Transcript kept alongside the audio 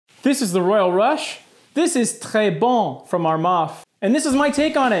This is the Royal Rush. This is Très Bon from Armaf. And this is my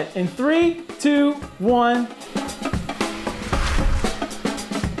take on it in 3, 2, 1.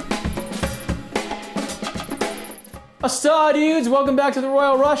 Asa dudes, welcome back to the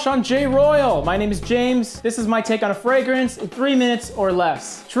Royal Rush on J-ROYL. My name is James. This is my take on a fragrance in 3 minutes or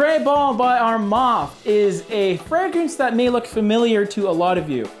less. Très Bon by Armaf is a fragrance that may look familiar to a lot of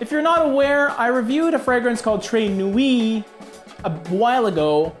you. If you're not aware, I reviewed a fragrance called Très Nuit a while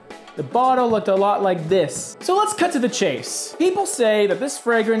ago. The bottle looked a lot like this. So let's cut to the chase. People say that this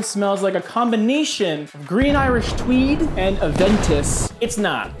fragrance smells like a combination of green Irish tweed and Aventus. It's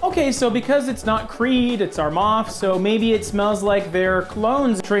not. Okay, so because it's not Creed, it's Armaf, so maybe it smells like their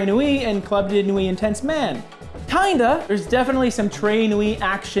clones, Très Nuit and Club de Nuit Intense Man. Kinda. There's definitely some Très Nuit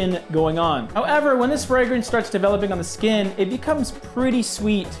action going on. However, when this fragrance starts developing on the skin, it becomes pretty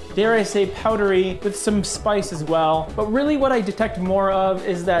sweet, dare I say powdery, with some spice as well. But really what I detect more of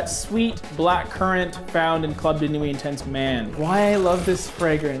is that sweet black currant found in Club de Nuit Intense Man. Why I love this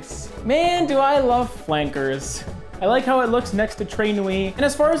fragrance. Man, do I love flankers. I like how it looks next to Très Nuit. And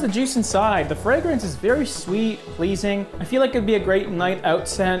as far as the juice inside, the fragrance is very sweet, pleasing. I feel like it'd be a great night out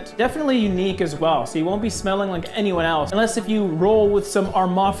scent. Definitely unique as well, so you won't be smelling like anyone else, unless if you roll with some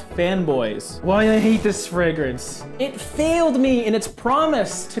Armaf fanboys. Why I hate this fragrance. It failed me in its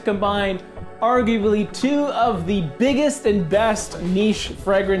promise to combine arguably two of the biggest and best niche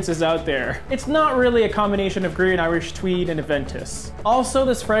fragrances out there. It's not really a combination of green Irish tweed and Aventus. Also,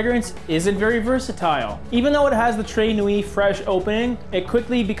 this fragrance isn't very versatile. Even though it has the Très Nuit fresh opening, it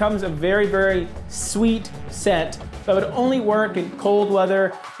quickly becomes a very, very sweet scent that would only work in cold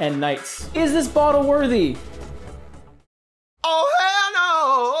weather and nights. Is this bottle worthy? Oh, hell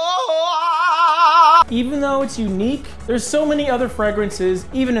no! Even though it's unique, there's so many other fragrances,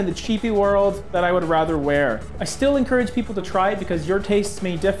 even in the cheapy world, that I would rather wear. I still encourage people to try it because your tastes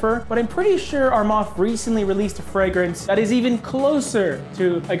may differ, but I'm pretty sure Armaf recently released a fragrance that is even closer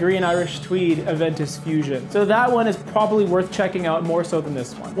to a green Irish tweed Aventus fusion. So that one is probably worth checking out more so than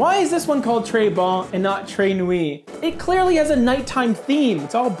this one. Why is this one called Très Bon and not Très Nuit? It clearly has a nighttime theme.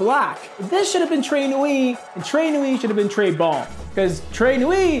 It's all black. This should have been Très Nuit, and Très Nuit should have been Très Bon, because Très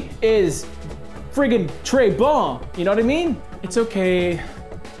Nuit is friggin' Très Bon, you know what I mean? It's okay,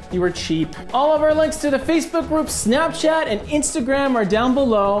 you were cheap. All of our links to the Facebook group, Snapchat, and Instagram are down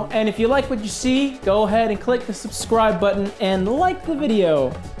below. And if you like what you see, go ahead and click the subscribe button and like the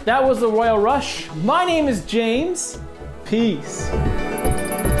video. That was the Royal Rush. My name is James. Peace.